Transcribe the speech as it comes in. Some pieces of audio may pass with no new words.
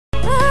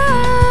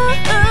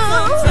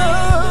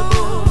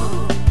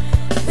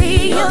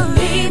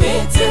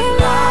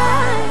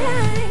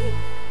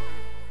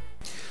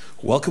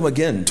Welcome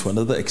again to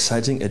another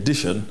exciting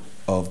edition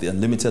of the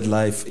Unlimited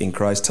Life in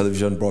Christ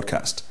television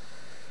broadcast.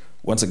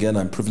 Once again,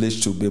 I'm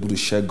privileged to be able to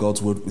share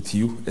God's word with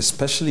you,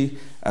 especially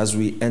as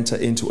we enter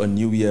into a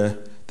new year,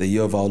 the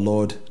year of our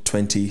Lord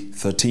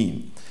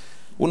 2013. I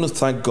want to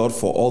thank God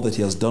for all that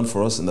He has done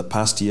for us in the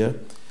past year.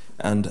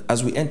 And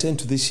as we enter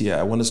into this year,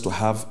 I want us to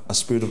have a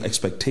spirit of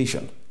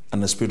expectation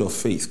and a spirit of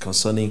faith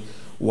concerning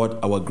what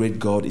our great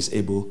God is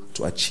able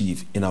to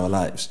achieve in our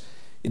lives.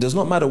 It does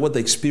not matter what the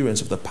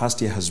experience of the past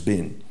year has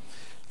been.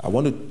 I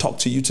want to talk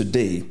to you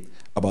today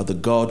about the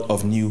God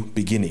of new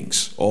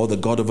beginnings, or the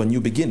God of a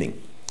new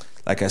beginning.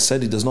 Like I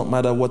said, it does not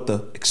matter what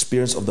the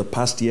experience of the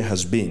past year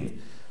has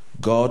been.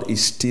 God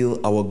is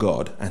still our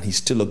God, and He's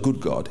still a good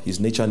God. His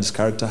nature and His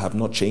character have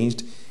not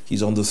changed.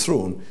 He's on the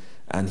throne,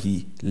 and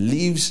He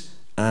lives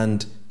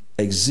and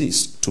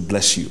exists to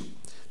bless you.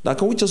 Now,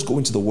 can we just go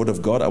into the Word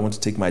of God? I want to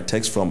take my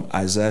text from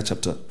Isaiah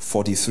chapter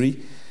 43,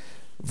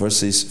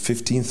 verses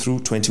 15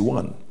 through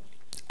 21.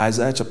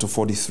 Isaiah chapter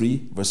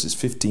 43, verses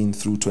 15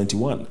 through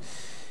 21.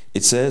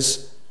 It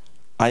says,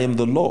 I am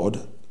the Lord,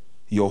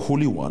 your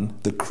Holy One,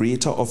 the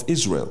Creator of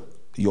Israel,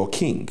 your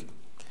King.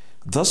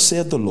 Thus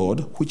saith the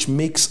Lord, which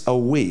makes a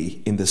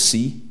way in the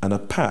sea and a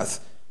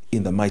path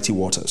in the mighty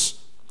waters.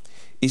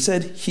 He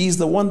said, He is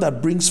the one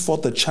that brings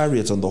forth the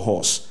chariot and the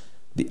horse,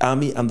 the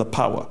army and the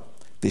power.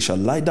 They shall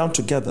lie down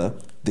together,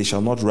 they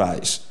shall not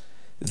rise.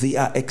 They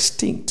are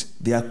extinct,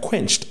 they are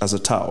quenched as a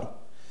tow.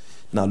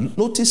 Now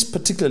notice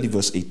particularly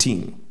verse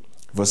 18.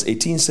 Verse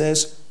 18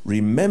 says,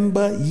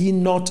 Remember ye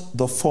not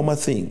the former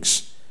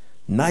things,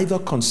 neither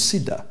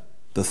consider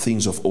the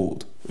things of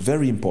old.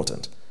 Very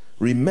important.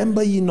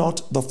 Remember ye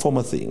not the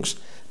former things,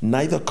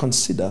 neither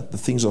consider the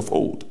things of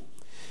old.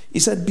 He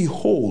said,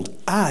 Behold,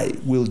 I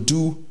will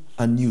do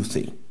a new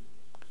thing.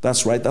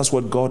 That's right. That's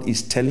what God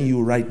is telling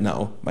you right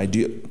now, my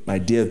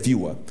dear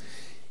viewer.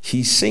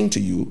 He's saying to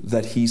you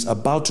that He's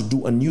about to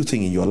do a new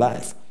thing in your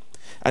life.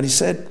 And He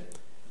said,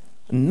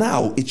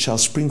 Now it shall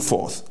spring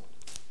forth.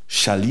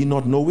 Shall ye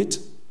not know it?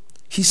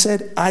 He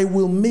said, I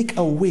will make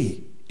a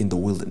way in the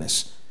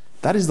wilderness.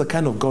 That is the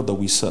kind of God that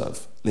we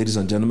serve. Ladies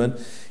and gentlemen,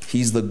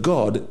 He's the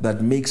God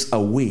that makes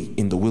a way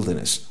in the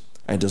wilderness.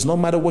 And it does not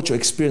matter what your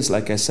experience,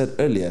 like I said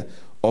earlier,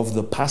 of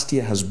the past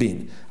year has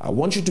been. I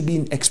want you to be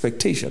in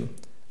expectation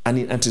and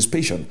in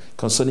anticipation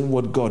concerning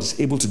what God is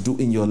able to do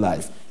in your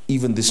life,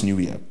 even this new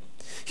year.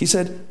 He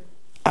said,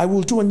 I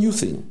will do a new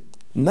thing.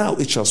 Now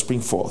it shall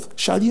spring forth.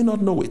 Shall ye not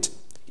know it?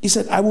 He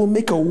said, I will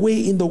make a way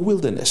in the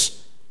wilderness,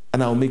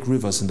 and I'll make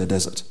rivers in the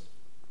desert.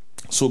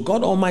 So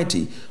God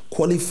Almighty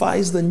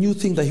qualifies the new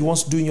thing that He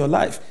wants to do in your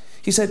life.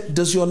 He said,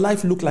 does your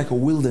life look like a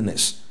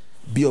wilderness?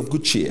 Be of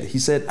good cheer. He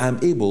said, I'm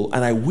able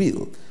and I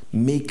will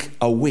make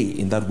a way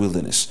in that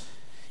wilderness.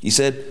 He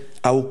said,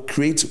 I will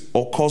create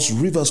or cause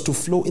rivers to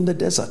flow in the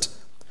desert.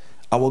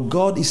 Our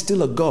God is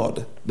still a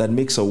God that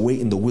makes a way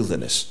in the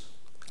wilderness.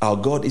 Our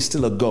God is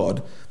still a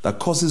God that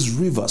causes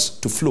rivers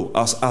to flow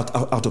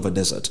out of a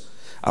desert.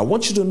 I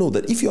want you to know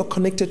that if you are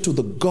connected to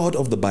the God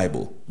of the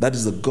Bible, that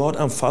is the God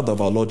and Father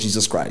of our Lord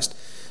Jesus Christ,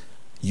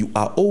 you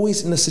are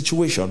always in a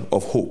situation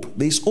of hope.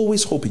 There is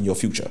always hope in your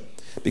future,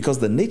 because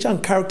the nature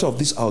and character of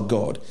this our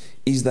God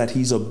is that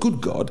He's a good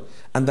God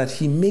and that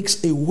He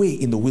makes a way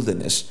in the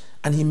wilderness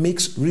and He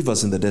makes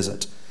rivers in the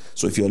desert.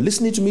 So if you're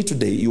listening to me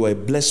today, you are a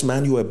blessed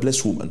man, you are a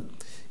blessed woman.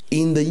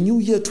 In the new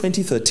year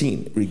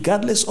 2013,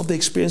 regardless of the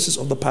experiences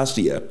of the past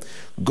year,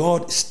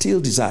 God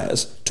still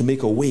desires to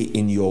make a way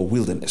in your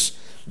wilderness.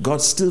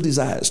 God still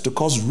desires to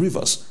cause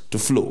rivers to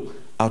flow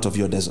out of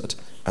your desert.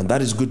 And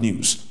that is good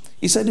news.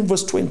 He said in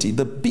verse 20,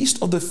 the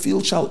beast of the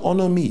field shall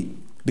honor me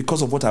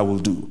because of what I will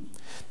do.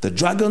 The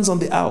dragons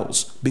and the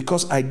owls,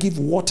 because I give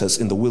waters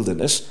in the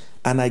wilderness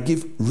and I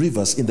give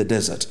rivers in the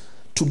desert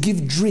to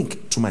give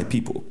drink to my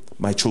people,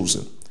 my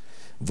chosen.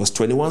 Verse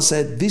 21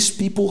 said, This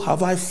people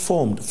have I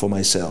formed for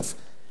myself.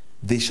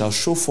 They shall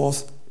show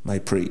forth my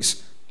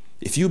praise.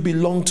 If you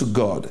belong to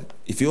God,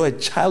 if you're a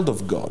child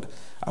of God,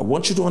 I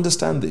want you to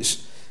understand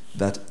this,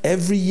 that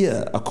every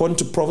year, according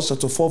to Proverbs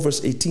chapter 4,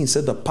 verse 18,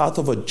 said the path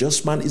of a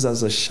just man is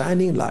as a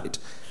shining light,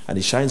 and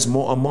it shines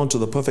more and more to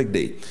the perfect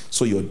day.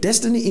 So your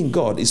destiny in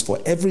God is for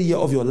every year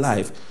of your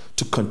life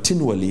to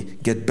continually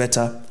get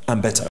better and better.